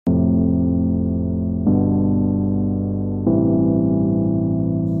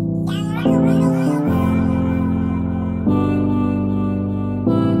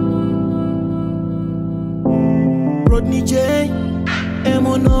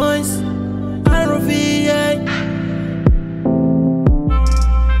Nois, RVA.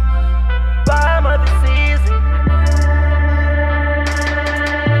 Time of the season.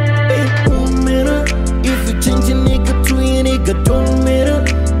 If you change a nigga to a nigga, don't matter.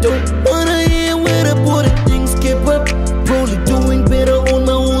 Don't wanna hear where the boy things keep up. Probably doing better on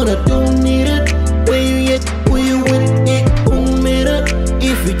my own, I don't need it. Where you at, where you with, it don't matter.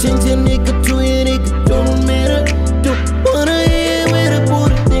 If you change a nigga to a nigga, don't matter. Don't wanna hear where the boy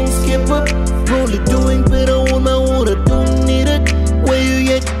things keep up. Probably doing better on my own, I don't need it. Where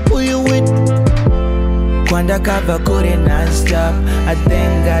you at, where you with. Quando acaba couldn't non-stop. I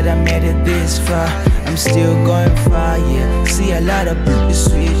thank God I made it this far. I'm still going far, yeah. See a lot of people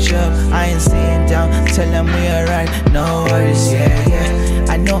switch up. I ain't staying down, tell them we alright. No worries, yeah,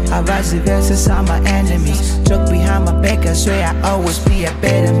 yeah. I know I vice versa are my enemies. Talk behind my back, I swear I always be a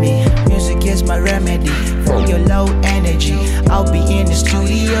better me. Music is my remedy for your low energy. I'll be in the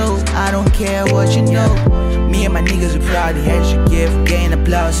studio, I don't care what you know. Me and my niggas are proudly had you give, gain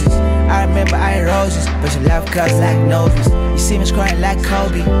applauses. I remember I had roses, but you laugh cause like novice. You see me crying like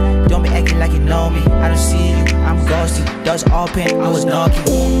Kobe, don't be acting like you know me. I don't see you, I'm ghosty. Doors open, I was knocking.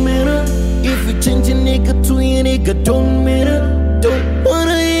 Don't matter if you change a nigga to a nigga, don't matter. Don't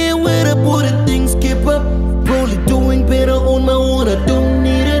wanna hear where the boy things keep up. Probably doing better on my own, I don't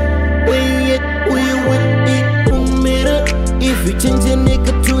need it. Where you at, where you with, it don't matter. If you change a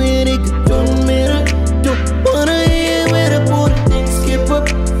nigga to a nigga, don't matter. Don't wanna hear where the boy things keep up.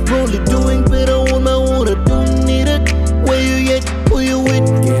 Probably doing better on my own, I don't need it. Where you at, where you with.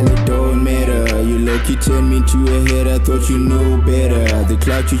 Girl, it don't matter. You lucky turn me to a head, I thought you knew better. The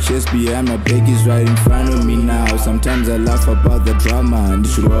cloud you chase behind my back is right in front of me now. Sometimes I laugh about the drama.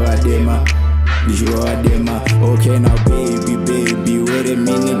 Okay now baby, wait a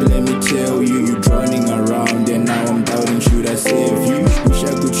minute, let me tell you. You drowning around and now I'm doubting, should I save you?